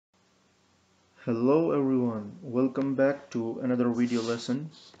Hello everyone, welcome back to another video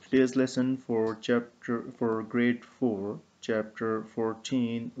lesson. Today's lesson for grade 4, chapter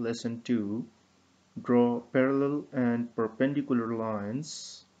 14, lesson 2, draw parallel and perpendicular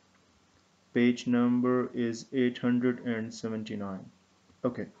lines. Page number is 879.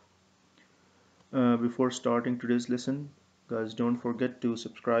 Okay, before starting today's lesson, guys, don't forget to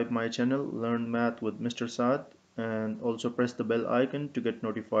subscribe my channel, Learn Math with Mr. Saad, and also press the bell icon to get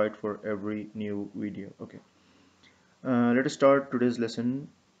notified for every new video. Okay. Let us start today's lesson.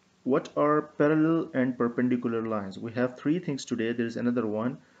 What are parallel and perpendicular lines? We have three things today. There is another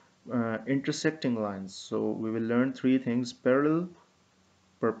one, intersecting lines. So we will learn three things: parallel,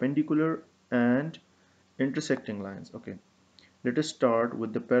 perpendicular, and intersecting lines. Okay, let us start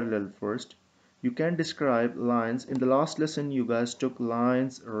with the parallel first. You can describe lines. In the last lesson, you guys took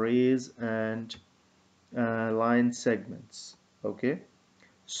lines, rays, and line segments. Okay,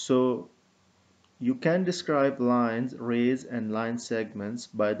 so you can describe lines, rays, and line segments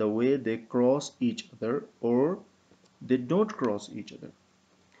by the way they cross each other or they don't cross each other.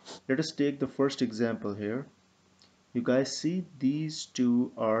 Let us take the first example here. You guys see these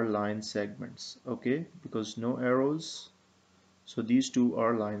two are line segments, okay? Because no arrows, so these two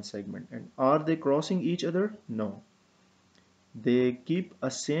are line segment. And are they crossing each other? No. They keep a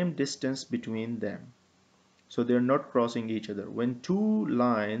same distance between them. So they're not crossing each other. When two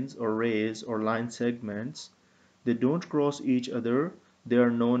lines or rays or line segments, they don't cross each other, they are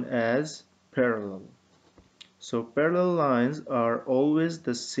known as parallel. So parallel lines are always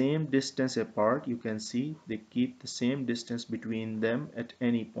the same distance apart. You can see they keep the same distance between them at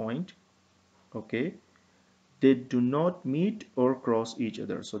any point. Okay, they do not meet or cross each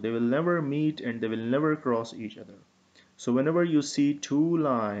other. So they will never meet and they will never cross each other. So whenever you see two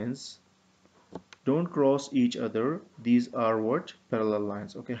lines don't cross each other, these are what? Parallel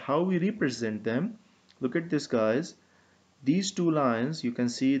lines. Okay, how we represent them? Look at this, guys. These two lines, you can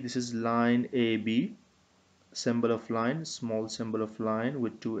see this is line AB, symbol of line, small symbol of line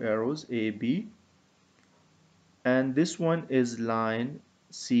with two arrows, AB, and this one is line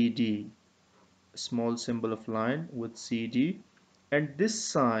CD, small symbol of line with CD, and this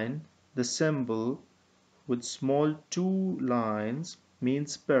sign, the symbol with small two lines,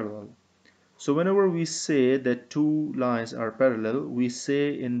 means parallel. So whenever we say that two lines are parallel, we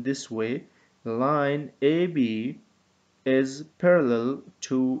say in this way: line AB is parallel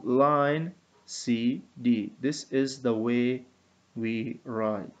to line CD. This is the way we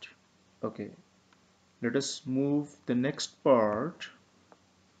write. Okay, let us move the next part.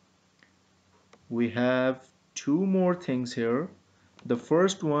 We have two more things here. The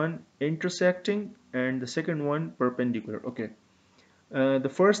first one intersecting and the second one perpendicular. Okay,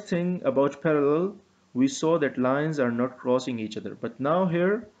 the first thing about parallel, we saw that lines are not crossing each other, but now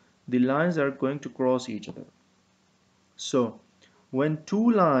here the lines are going to cross each other. So when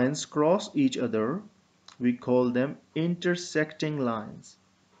two lines cross each other, we call them intersecting lines.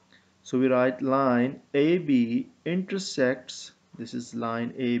 So we write line AB intersects, this is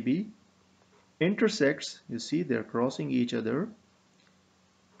line AB, intersects, you see they're crossing each other,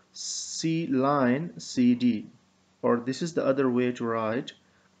 C line CD, or this is the other way to write: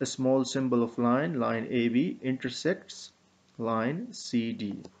 a small symbol of line, line AB intersects line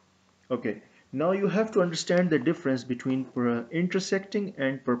CD. Okay, now you have to understand the difference between intersecting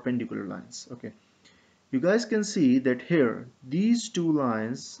and perpendicular lines. Okay, you guys can see that here these two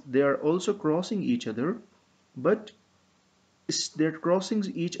lines, they are also crossing each other, but they're crossing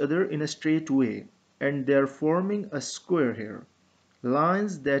each other in a straight way and they're forming a square here.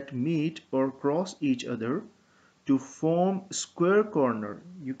 Lines that meet or cross each other to form square corner.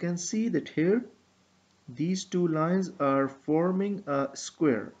 You can see that here these two lines are forming a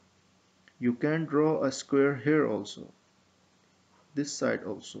square. You can draw a square here also, this side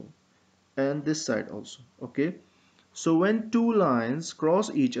also, and this side also. Okay, so when two lines cross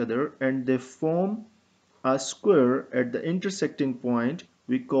each other and they form a square at the intersecting point,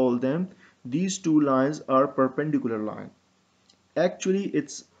 we call them, these two lines are perpendicular line. Actually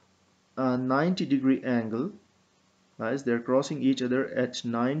it's a 90-degree angle, guys. They're crossing each other at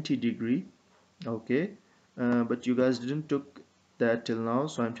 90 degree. Okay, but you guys didn't took that till now,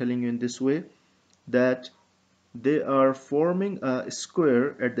 so I'm telling you in this way that they are forming a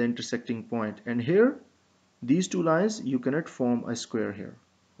square at the intersecting point, and here these two lines, you cannot form a square here,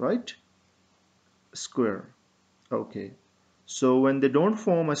 right? Square. Okay, so when they don't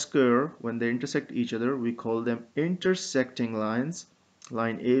form a square, when they intersect each other, we call them intersecting lines.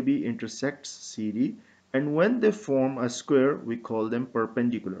 Line AB intersects CD, and when they form a square, we call them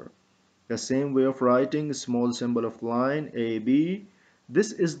perpendicular. The same way of writing, small symbol of line AB,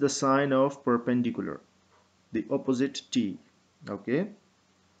 This is the sign of perpendicular, the opposite T. Okay,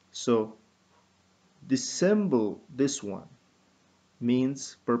 so the symbol, this one,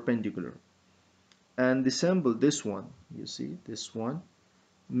 means perpendicular, and the symbol, this one, you see, this one,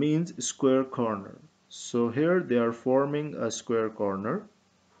 means square corner. So here they are forming a square corner.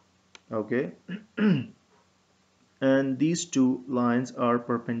 Okay, and these two lines are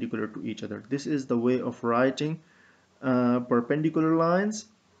perpendicular to each other. This is the way of writing perpendicular lines,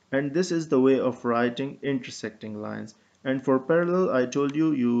 and this is the way of writing intersecting lines. And for parallel, I told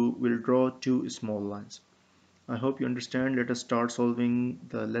you, you will draw two small lines. I hope you understand. Let us start solving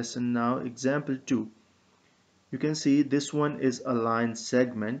the lesson now. Example 2. You can see this one is a line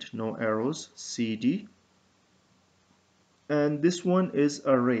segment, no arrows, CD, and this one is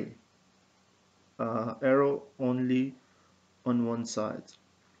a ray, arrow only on one side.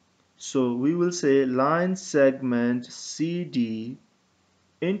 So we will say line segment CD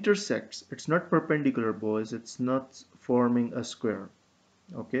intersects. It's not perpendicular, boys. It's not forming a square.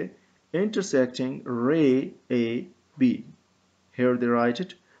 Okay, intersecting ray AB. Here they write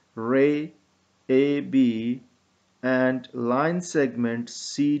it, ray AB and line segment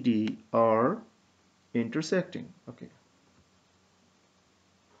CD are intersecting. Okay,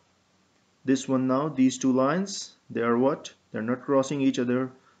 this one now, these two lines, they are what? They're not crossing each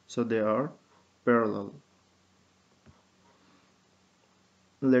other, so they are parallel.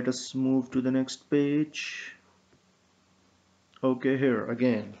 Let us move to the next page. Okay, here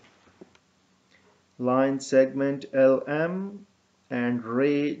again, line segment LM and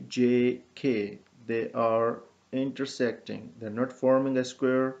ray JK, they are intersecting. They're not forming a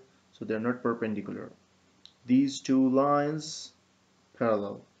square, so they're not perpendicular. These two lines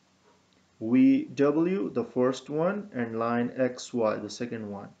parallel. VW, the first one, and line XY, the second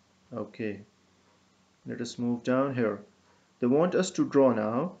one. Okay, let us move down here. They want us to draw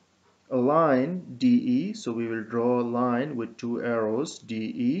now a line DE, so we will draw a line with two arrows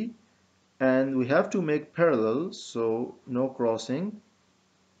DE, and we have to make parallel, so no crossing,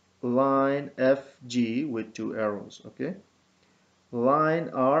 line FG with two arrows. Okay, line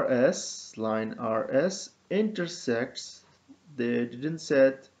RS intersects, they didn't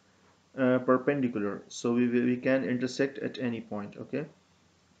set perpendicular, so we can intersect at any point. Okay,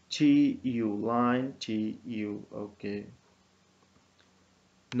 TU, line TU. Okay,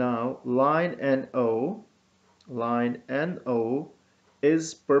 now line NO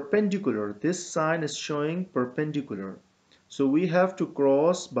is perpendicular. This sign is showing perpendicular, so we have to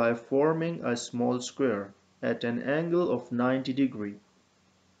cross by forming a small square at an angle of 90 degree.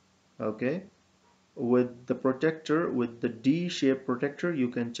 Okay, with the protector, with the D-shaped protector, you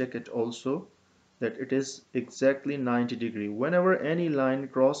can check it also that it is exactly 90 degree. Whenever any line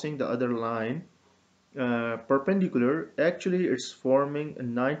crossing the other line perpendicular, actually it's forming a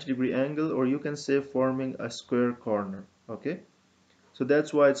 90 degree angle, or you can say forming a square corner. Okay, so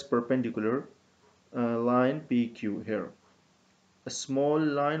that's why it's perpendicular. Line PQ here, a small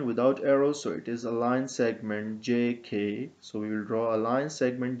line without arrows, so it is a line segment JK. So we will draw a line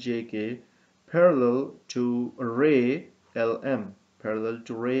segment JK parallel to ray LM, parallel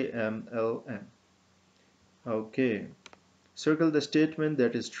to ray MLM. Okay, circle the statement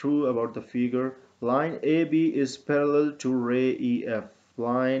that is true about the figure. Line AB is parallel to ray EF.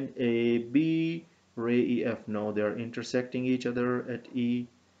 Line AB, ray EF. No, they are intersecting each other at E.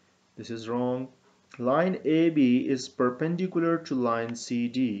 This is wrong. Line AB is perpendicular to line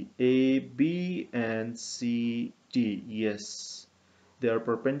CD. AB and CD, yes, they are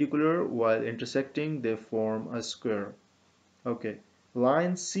perpendicular. While intersecting, they form a square. Okay,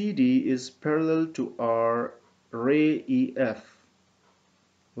 line CD is parallel to our ray EF.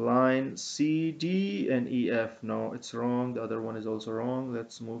 Line CD and EF, no, it's wrong. The other one is also wrong.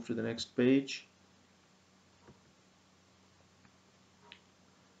 Let's move to the next page.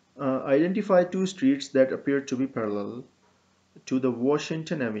 Identify two streets that appear to be parallel to the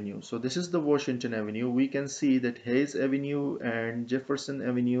Washington Avenue. So this is the Washington Avenue. We can see that Hayes Avenue and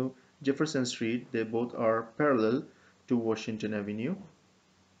Jefferson Street, they both are parallel to Washington Avenue.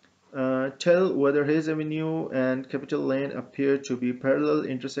 Tell whether Hayes Avenue and Capitol Lane appear to be parallel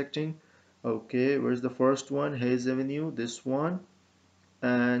intersecting. Okay, where's the first one? Hayes Avenue, this one.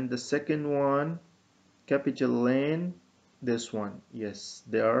 And the second one, Capitol Lane, this one. Yes,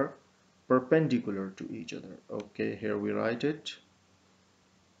 they are perpendicular to each other. Okay, here we write it.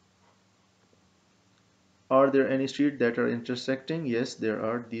 Are there any streets that are intersecting? Yes, there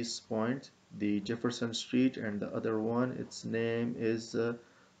are these points, the Jefferson Street and the other one, its name is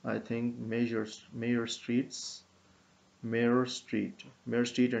I think Mayor Street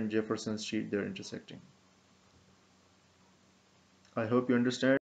and Jefferson Street, they're intersecting. I hope you understand.